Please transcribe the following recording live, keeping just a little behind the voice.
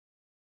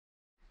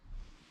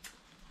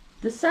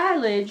The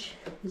silage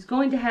is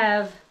going to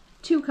have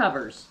two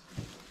covers.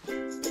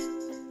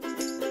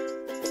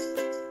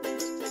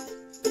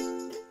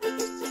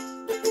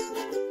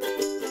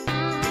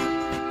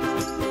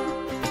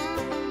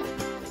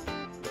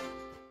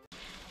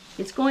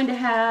 It's going to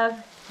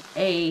have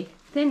a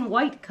thin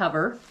white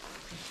cover,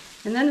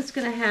 and then it's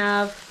going to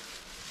have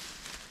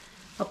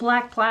a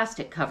black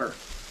plastic cover.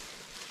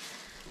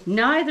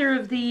 Neither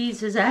of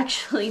these is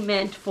actually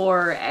meant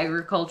for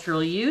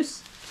agricultural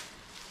use.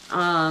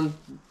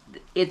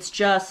 It's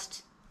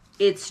just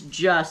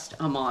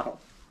a model.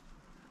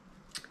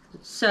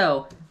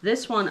 So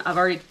this one I've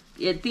already,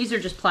 these are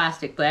just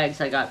plastic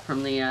bags I got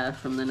from the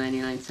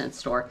 99-cent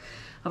store.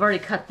 I've already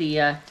cut the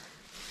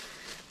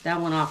that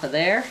one off of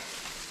there.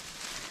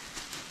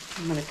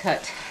 I'm gonna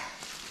cut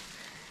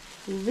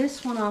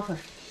this one off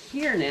of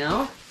here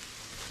now.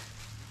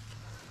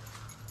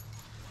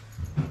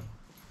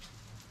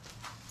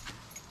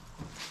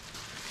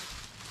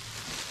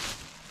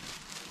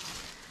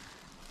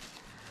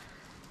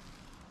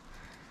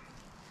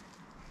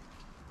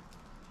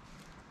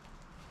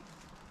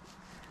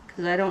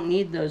 Because I don't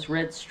need those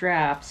red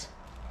straps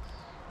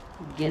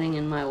getting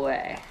in my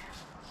way.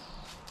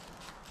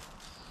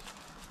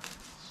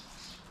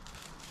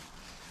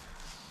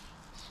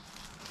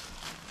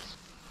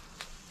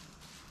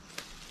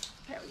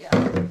 There we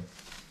go.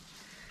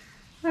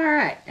 All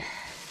right.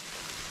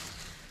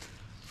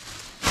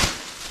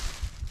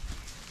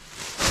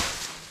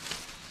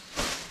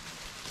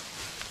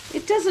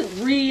 It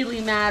doesn't really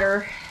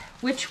matter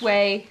which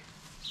way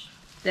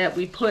that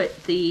we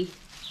put the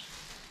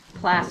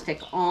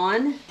plastic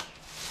on.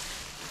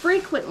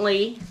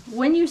 Frequently,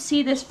 when you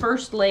see this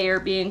first layer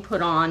being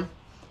put on,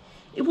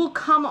 it will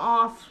come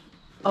off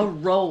a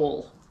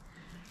roll.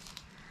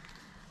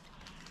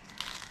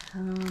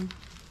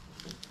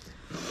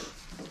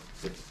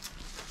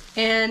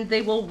 And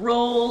they will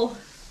roll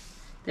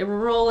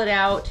it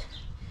out,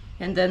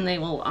 and then they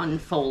will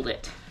unfold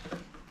it.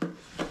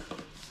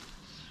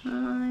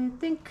 I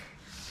think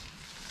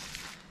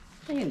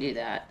I can do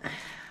that.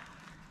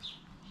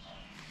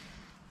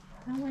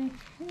 That way,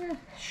 yeah,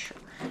 sure.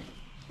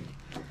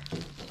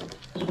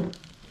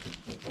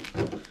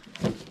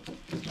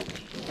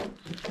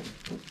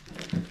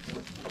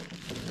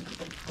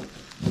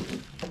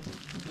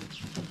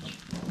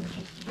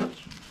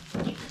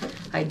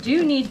 I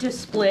do need to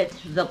split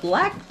the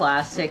black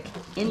plastic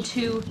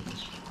into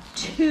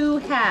two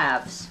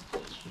halves.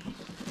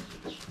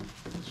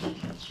 There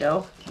we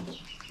go.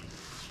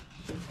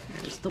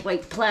 There's the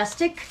white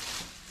plastic.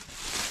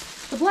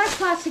 The black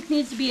plastic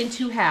needs to be in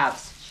two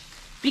halves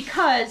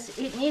because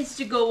it needs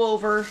to go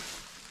over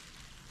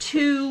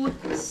two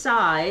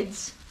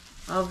sides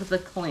of the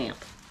clamp.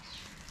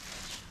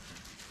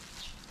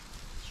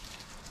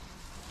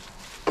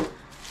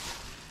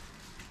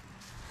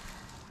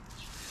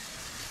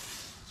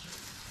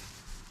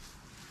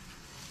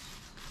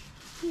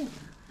 Yeah,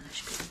 that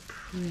should be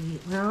pretty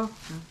well.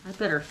 I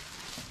better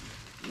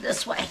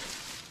this way.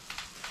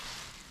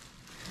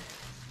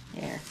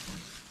 There.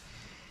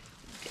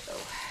 Go.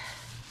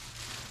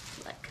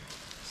 Like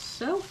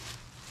so.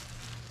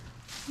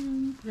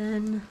 And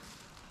then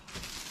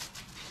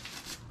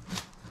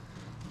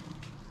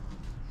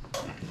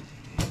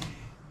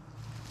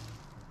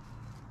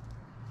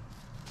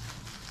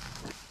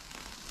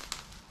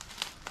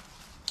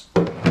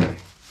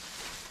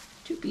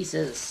two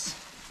pieces.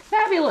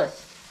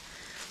 Fabulous.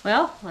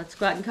 Well, let's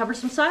go out and cover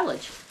some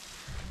silage.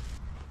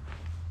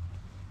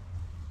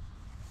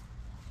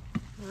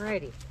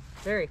 Alrighty,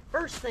 very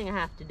first thing I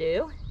have to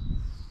do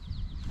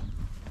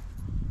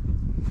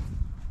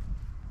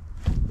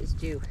is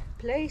to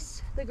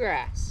place the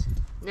grass.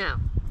 Now,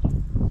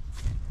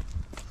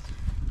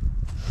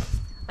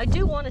 I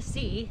do want to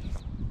see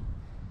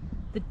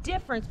the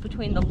difference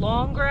between the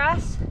long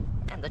grass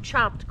and the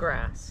chopped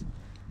grass.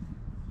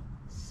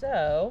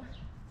 So,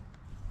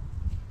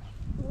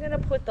 I'm going to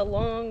put the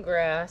long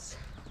grass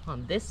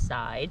on this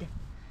side.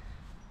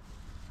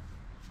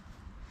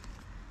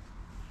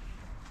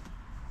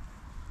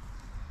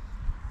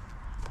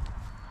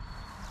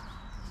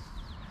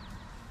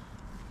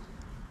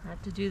 I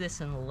have to do this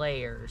in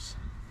layers.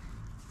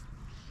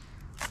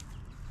 I'm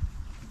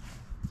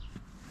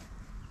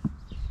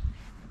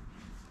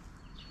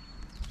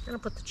going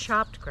to put the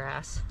chopped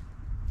grass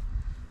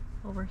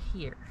over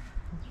here.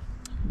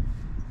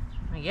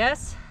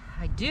 Yes,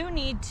 I do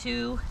need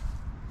to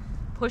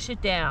push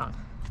it down.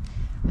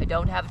 I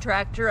don't have a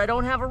tractor, I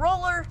don't have a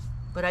roller,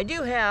 but I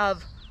do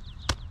have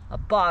a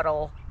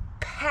bottle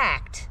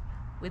packed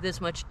with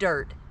as much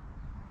dirt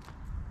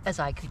as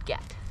I could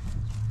get.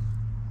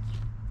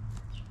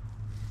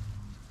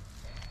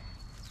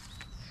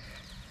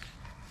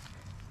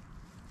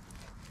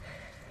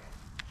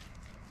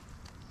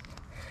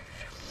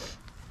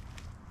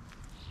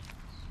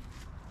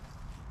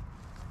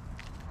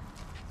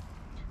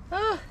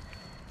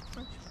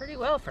 Works pretty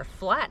well for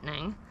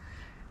flattening.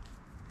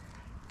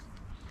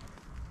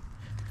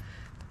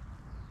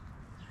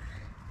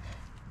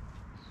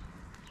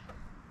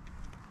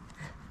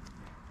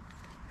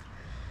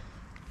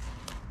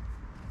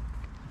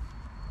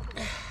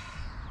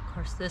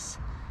 course, this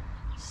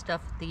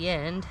stuff at the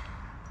end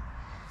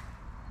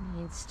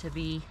needs to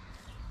be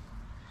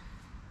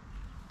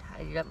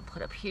tidied up and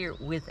put up here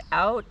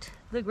without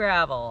the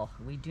gravel.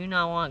 We do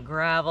not want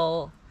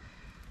gravel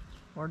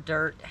or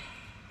dirt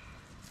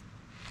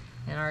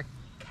in our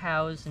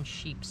cows' and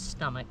sheep's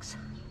stomachs,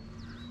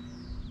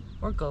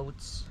 or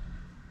goats.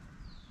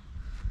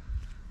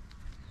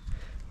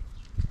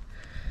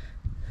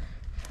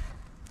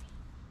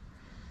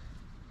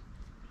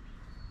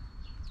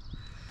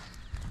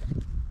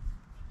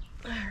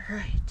 All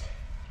right.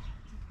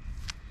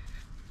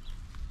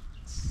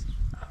 Let's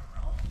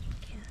roll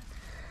again.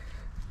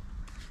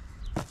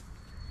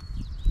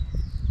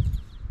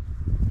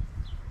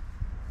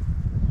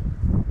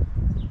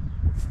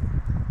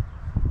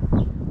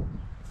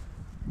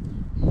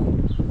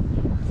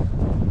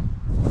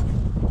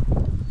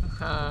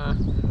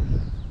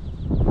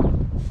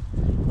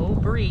 Oh,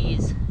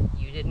 breeze,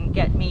 you didn't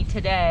get me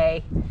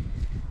today.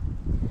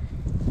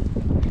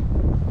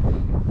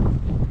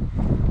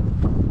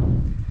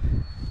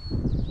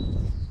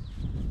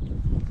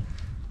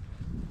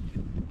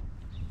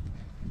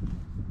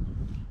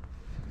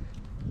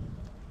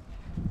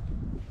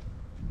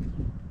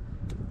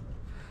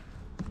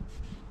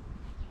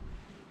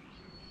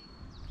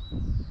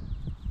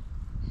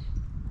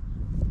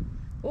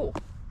 Oh,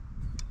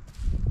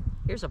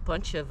 here's a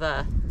bunch of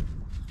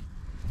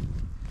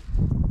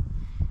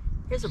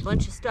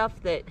stuff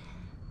that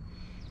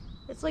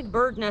it's like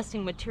bird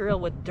nesting material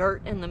with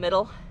dirt in the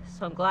middle.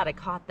 So I'm glad I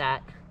caught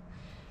that.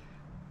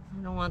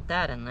 I don't want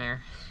that in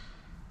there.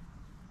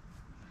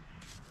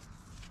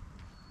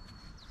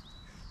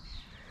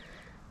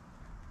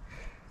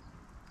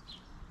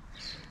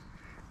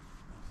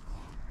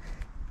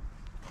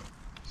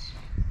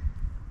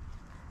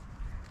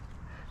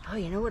 Oh,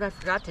 you know what I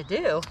forgot to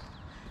do?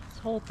 This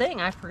whole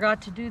thing, I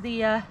forgot to do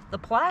the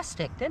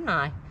plastic, didn't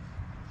I?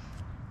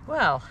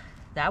 Well,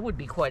 that would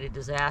be quite a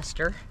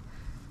disaster.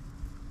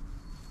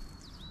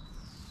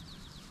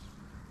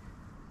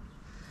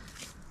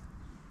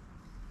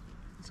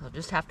 So I'll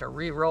just have to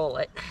re-roll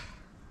it.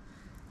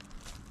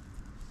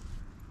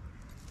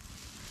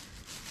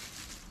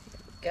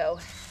 There we go.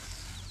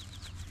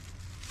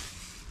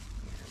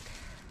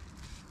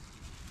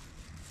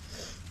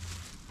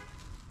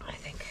 And I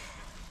think...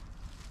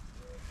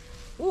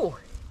 Ooh,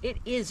 it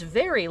is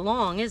very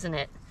long, isn't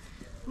it?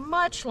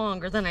 Much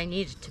longer than I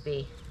need it to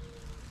be.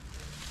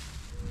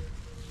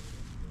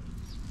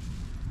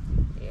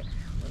 There,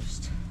 we'll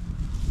just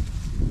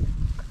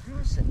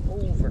cross it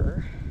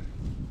over.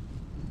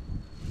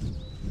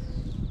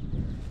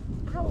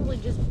 Probably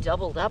just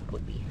doubled up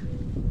would be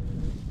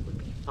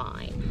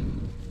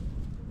fine.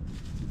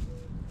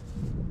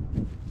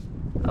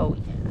 Oh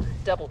yeah,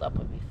 doubled up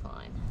would be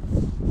fine.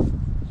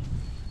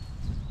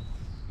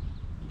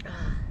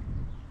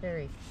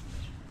 Very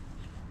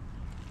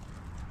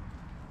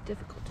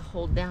difficult to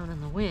hold down in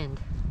the wind.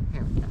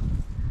 There we go.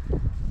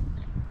 We'll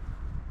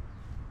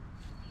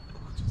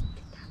just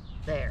get that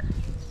there.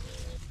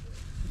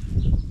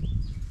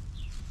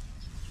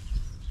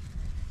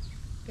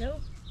 Go.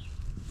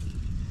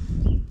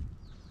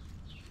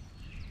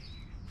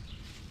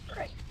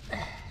 Right.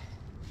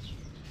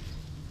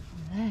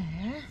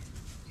 There.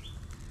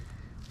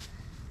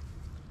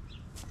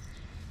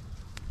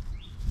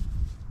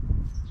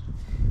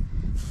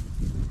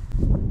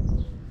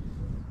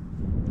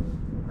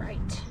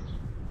 Right.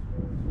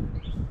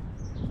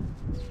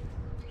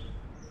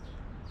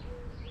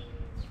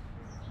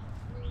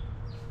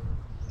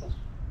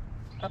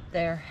 Up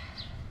there.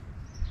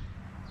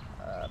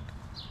 Up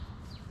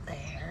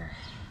there.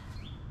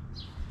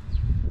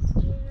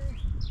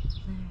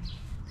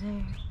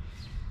 There.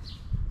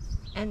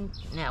 And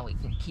now we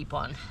can keep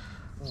on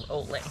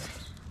rolling.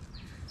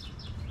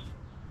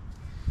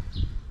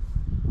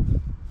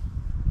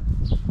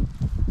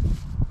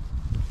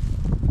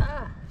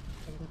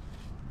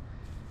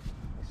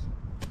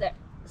 There.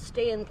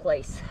 Stay in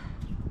place.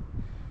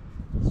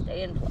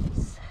 Stay in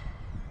place.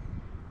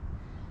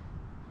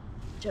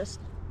 Just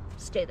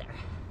stay there.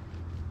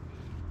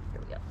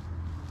 Here we go.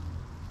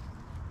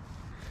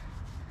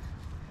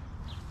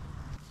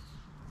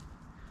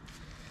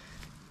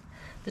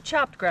 The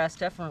chopped grass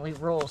definitely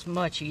rolls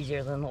much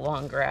easier than the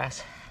long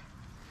grass.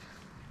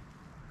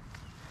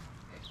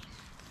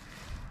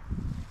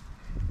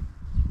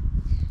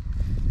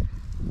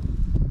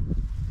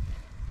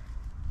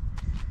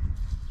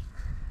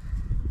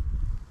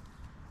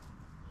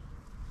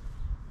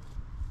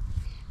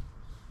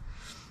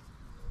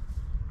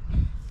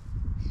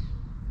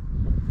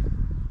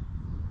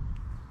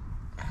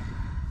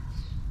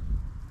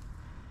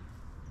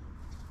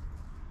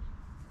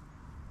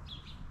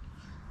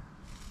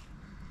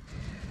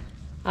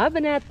 I've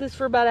been at this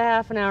for about a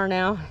half an hour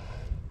now,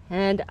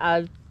 and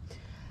I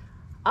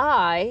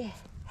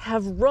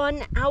have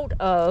run out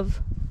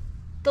of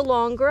the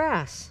long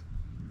grass.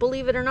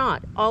 Believe it or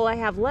not, all I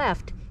have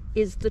left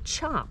is the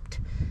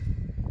chopped.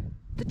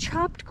 The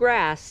chopped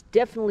grass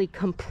definitely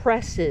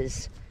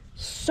compresses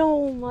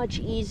so much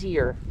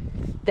easier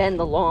than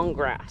the long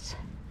grass.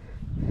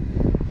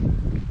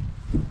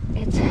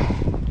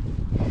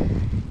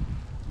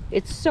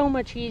 it's so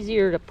much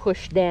easier to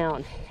push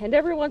down. And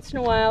every once in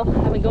a while,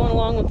 I've been going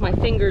along with my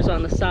fingers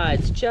on the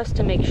sides just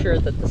to make sure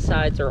that the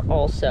sides are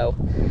also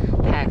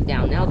packed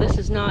down. Now, this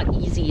is not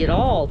easy at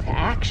all to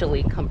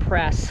actually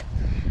compress,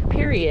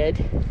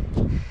 period.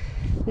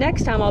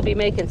 Next time I'll be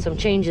making some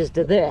changes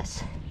to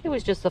this. It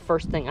was just the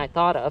first thing I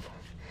thought of,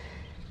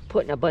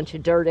 putting a bunch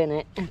of dirt in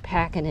it and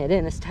packing it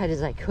in as tight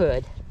as I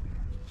could.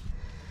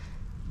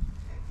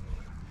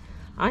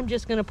 I'm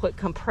just gonna put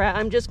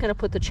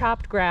the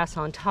chopped grass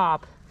on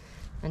top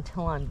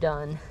until I'm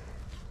done.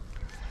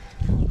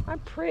 I'm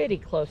pretty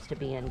close to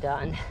being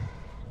done.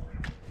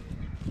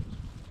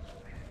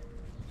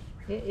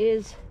 It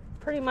is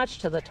pretty much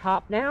to the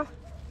top now.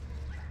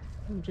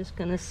 I'm just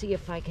gonna see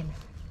if I can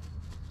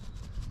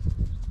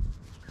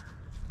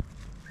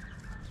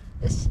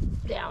this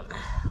down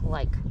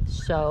like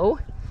so.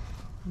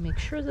 Make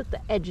sure that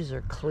the edges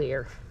are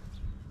clear.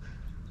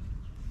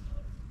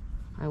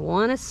 I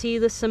want to see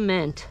the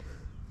cement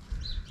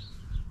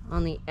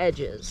on the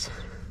edges.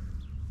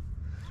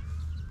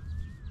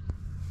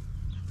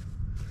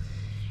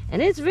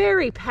 And it's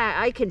very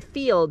I can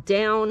feel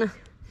down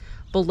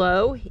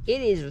below,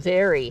 it is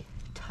very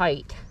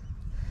tight.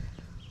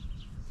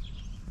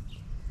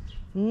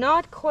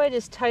 Not quite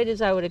as tight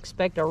as I would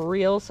expect a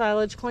real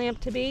silage clamp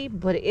to be,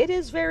 but it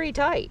is very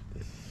tight.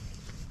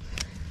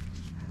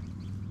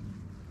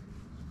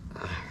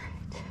 All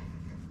right.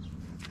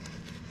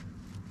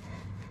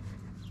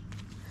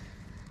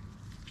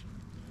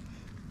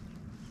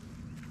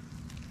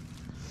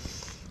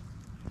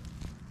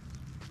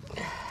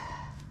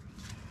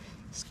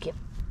 Skip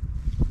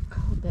a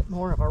little bit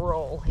more of a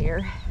roll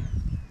here.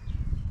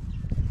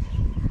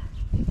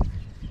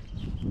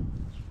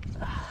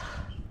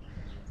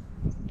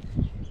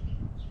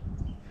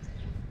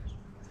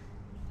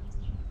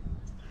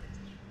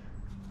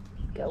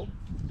 Go.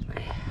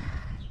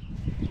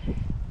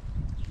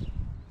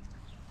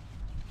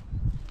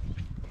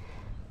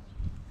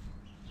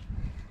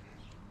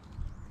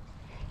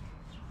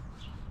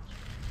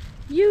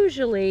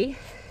 Usually,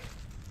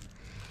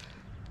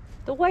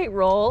 the white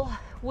roll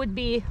would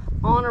be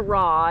on a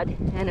rod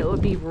and it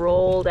would be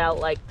rolled out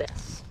like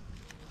this.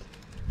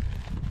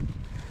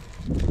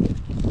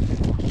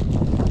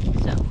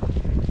 So,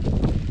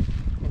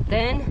 and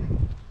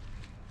then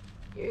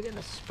you're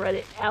gonna spread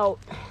it out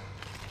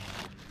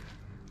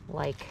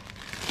like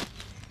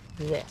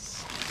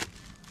this.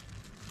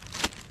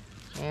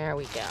 There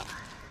we go.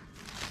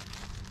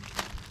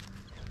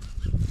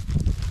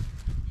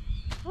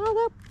 Well,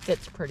 that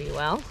fits pretty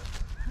well.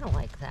 I don't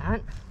like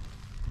that.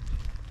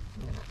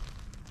 I'm gonna,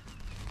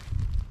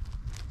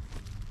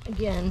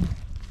 again,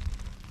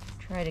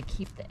 try to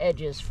keep the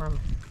edges from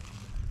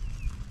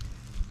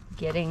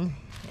getting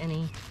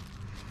any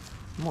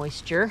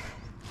moisture.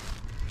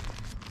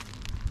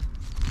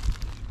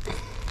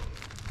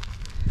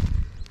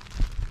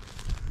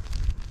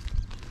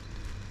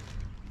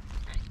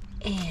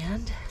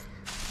 And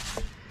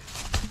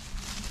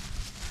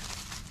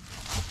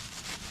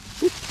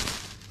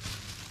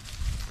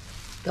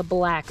the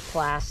black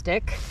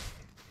plastic,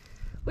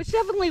 which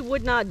definitely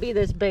would not be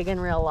this big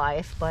in real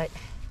life, but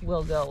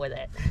we'll go with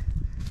it.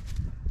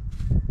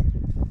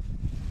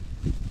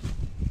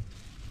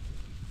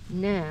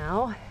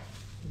 Now,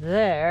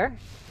 there.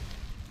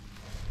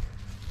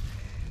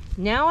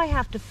 Now I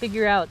have to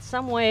figure out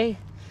some way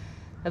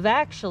of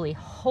actually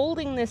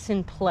holding this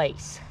in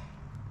place.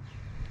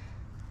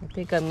 I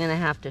think I'm gonna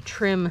have to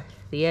trim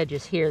the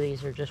edges here.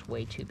 These are just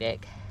way too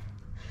big.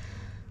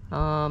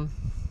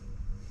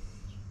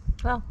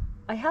 Well,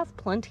 I have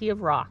plenty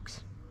of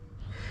rocks.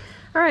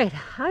 All right,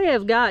 I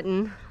have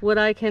gotten what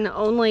I can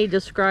only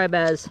describe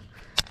as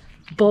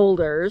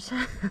boulders.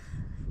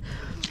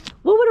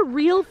 What would a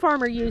real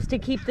farmer use to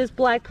keep this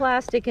black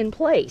plastic in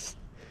place?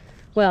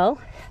 Well,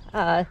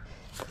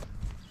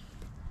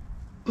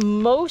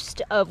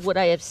 most of what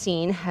I have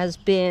seen has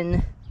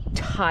been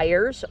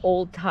tires,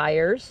 old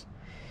tires,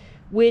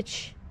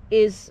 which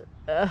is,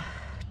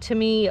 to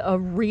me, a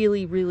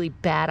really, really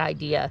bad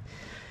idea.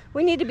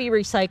 We need to be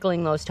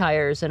recycling those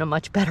tires in a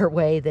much better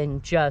way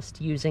than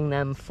just using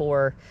them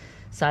for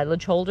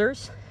silage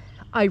holders.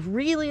 I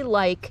really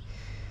like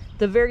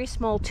the very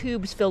small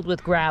tubes filled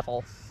with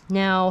gravel.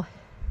 Now,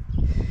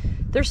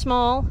 they're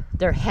small,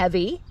 they're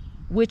heavy,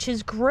 which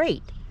is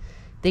great.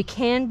 They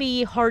can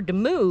be hard to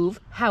move,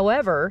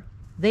 however,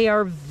 they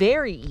are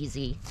very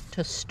easy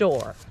to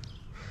store.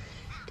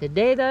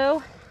 Today,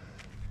 though,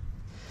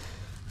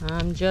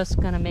 I'm just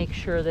gonna make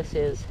sure this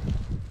is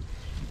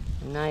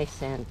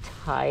nice and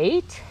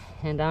tight,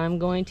 and I'm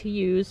going to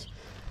use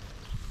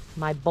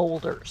my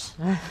boulders.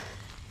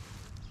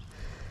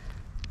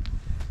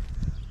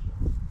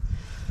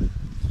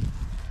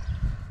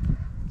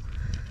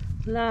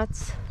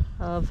 Lots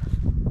of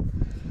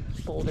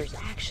boulders.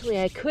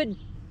 Actually, I could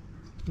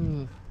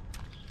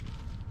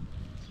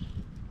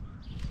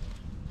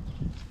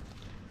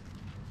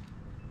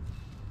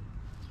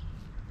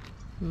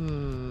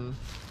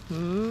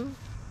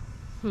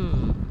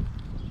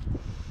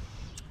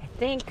I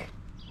think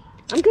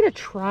I'm gonna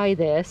try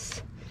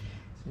this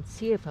and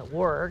see if it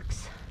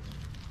works.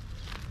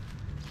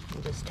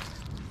 Just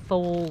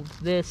fold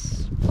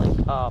this like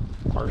a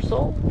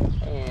parcel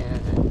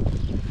and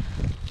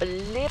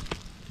flip.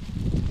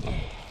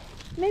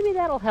 Maybe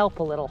that'll help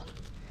a little.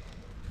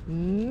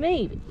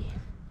 Maybe.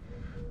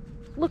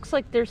 Looks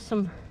like there's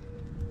some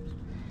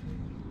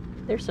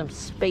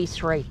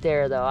space right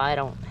there, though. I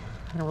don't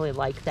really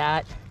like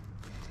that.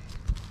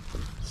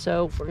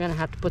 So we're gonna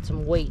have to put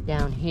some weight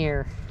down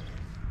here.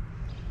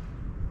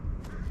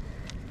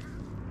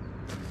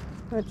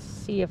 Let's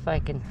see if I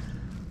can.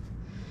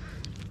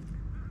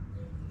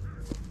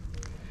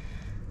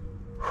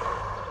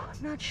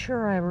 I'm not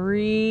sure I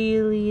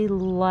really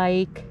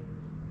like.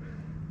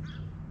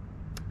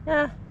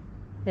 Yeah,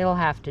 it'll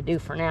have to do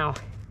for now.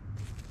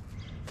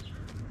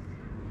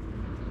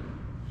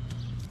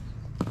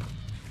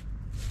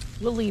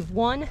 We'll leave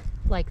one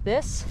like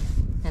this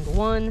and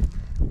one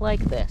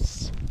like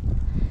this.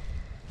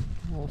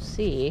 We'll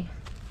see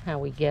how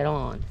we get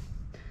on.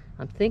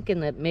 I'm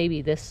thinking that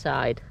maybe this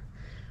side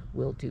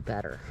will do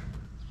better.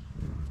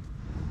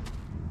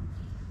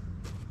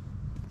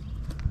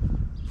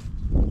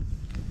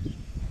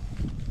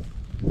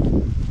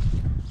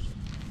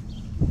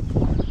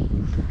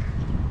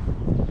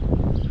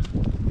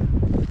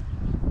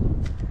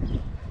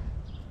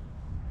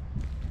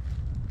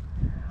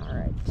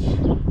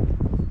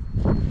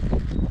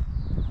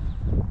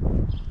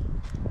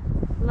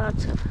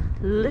 Lots of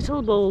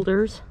little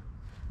boulders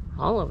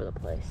all over the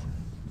place.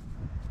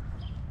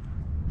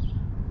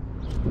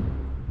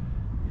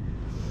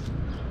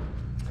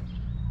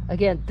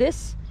 Again,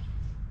 this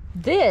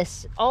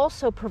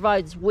also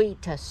provides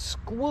weight to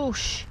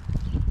squoosh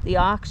the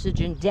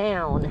oxygen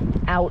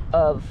down out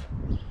of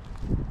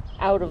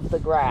the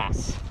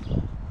grass.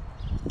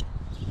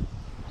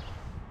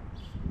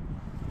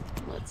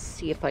 Let's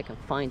see if I can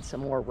find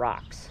some more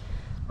rocks.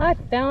 I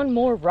found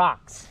more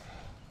rocks.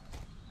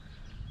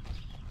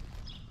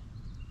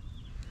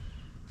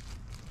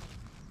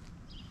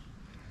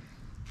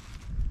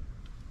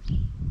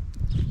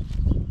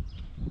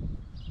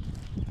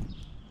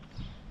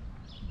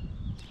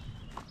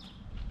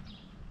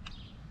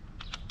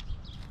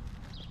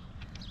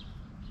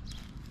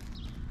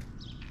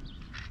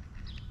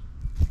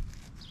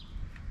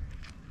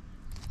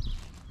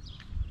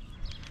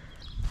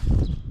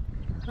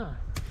 Huh.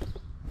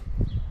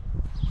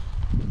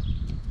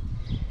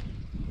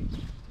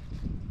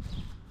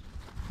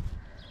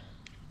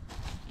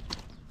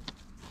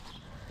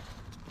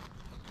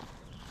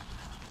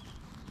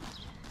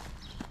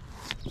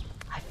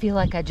 I feel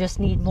like I just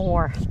need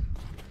more.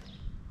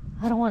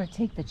 I don't want to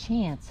take the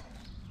chance.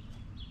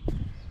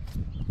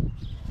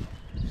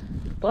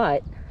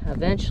 But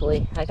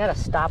eventually, I gotta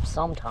stop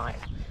sometime,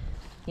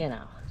 you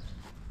know.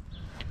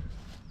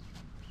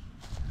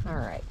 All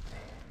right.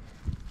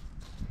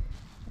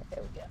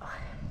 There we go.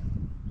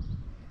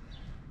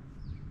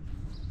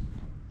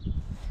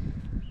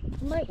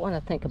 You might want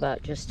to think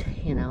about just,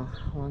 you know,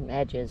 along the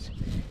edges.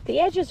 The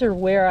edges are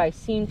where I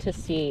seem to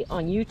see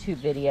on YouTube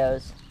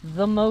videos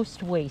the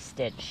most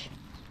wastage.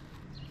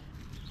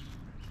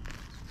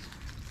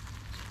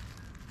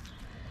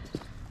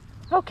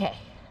 Okay,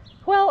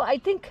 well, I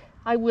think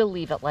I will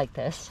leave it like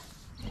this.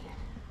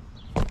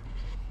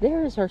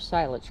 There's our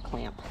silage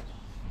clamp.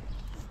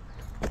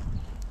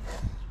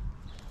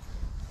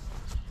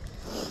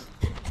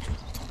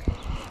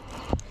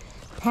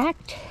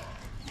 Packed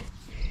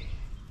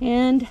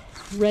and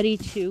ready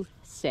to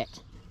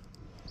sit.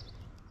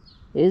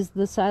 Is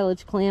the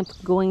silage clamp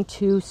going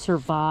to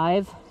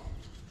survive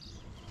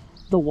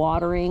the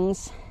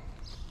waterings?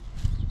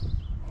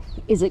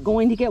 Is it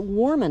going to get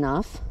warm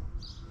enough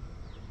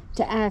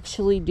to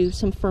actually do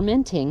some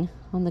fermenting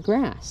on the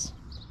grass?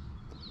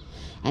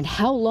 And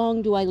how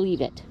long do I leave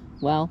it?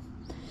 Well,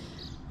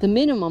 the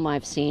minimum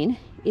I've seen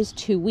is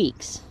 2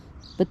 weeks,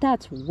 but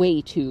that's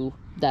way too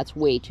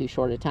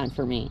short a time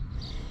for me.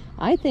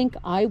 I think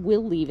I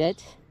will leave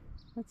it,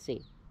 let's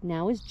see,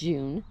 now is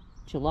June,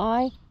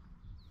 July,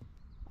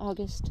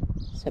 August,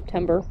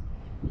 September,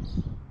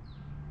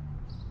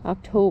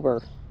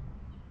 October.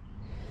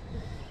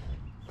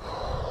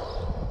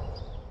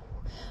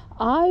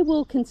 I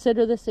will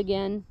consider this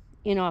again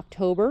in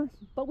October,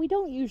 but we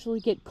don't usually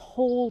get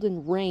cold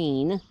and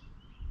rain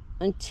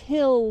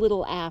until a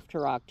little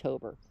after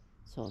October.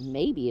 So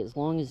maybe as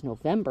long as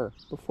November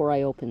before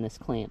I open this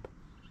clamp.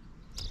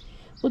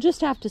 We'll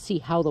just have to see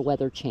how the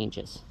weather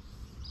changes.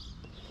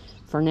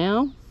 For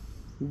now,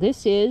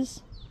 this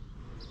is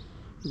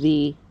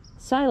the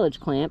silage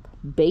clamp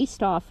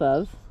based off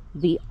of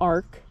the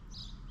ARC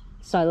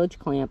silage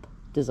clamp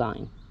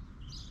design.